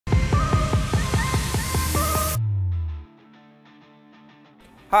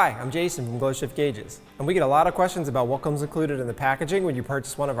Hi, I'm Jason from GlowShift Gauges, and we get a lot of questions about what comes included in the packaging when you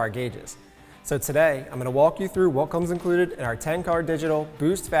purchase one of our gauges. So today, I'm going to walk you through what comes included in our 10-card digital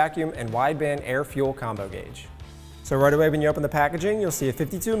boost vacuum and wideband air fuel combo gauge. So right away when you open the packaging, you'll see a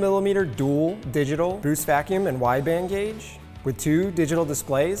 52mm dual digital boost vacuum and wideband gauge with 2 digital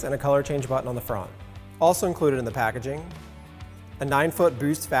displays and a color change button on the front. Also included in the packaging, a 9-foot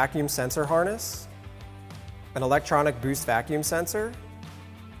boost vacuum sensor harness, an electronic boost vacuum sensor,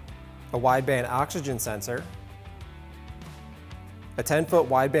 a wideband oxygen sensor, a 10-foot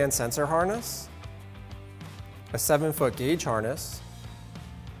wideband sensor harness, a 7-foot gauge harness,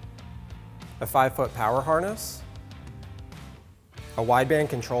 a 5-foot power harness, a wideband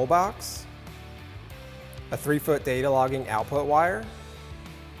control box, a 3-foot data logging output wire,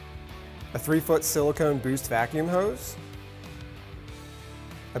 a 3-foot silicone boost vacuum hose,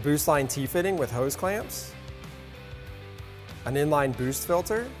 a boost line T-fitting with hose clamps, an inline boost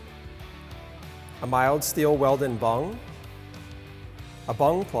filter, a mild steel Weld-In bung, a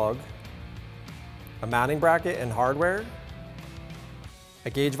Bung Plug, a mounting bracket and hardware,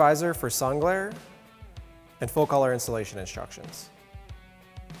 a gauge visor for sun glare, and full color installation instructions.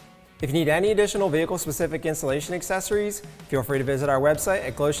 If you need any additional vehicle-specific installation accessories, feel free to visit our website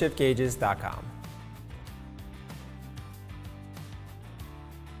at glowshiftgauges.com.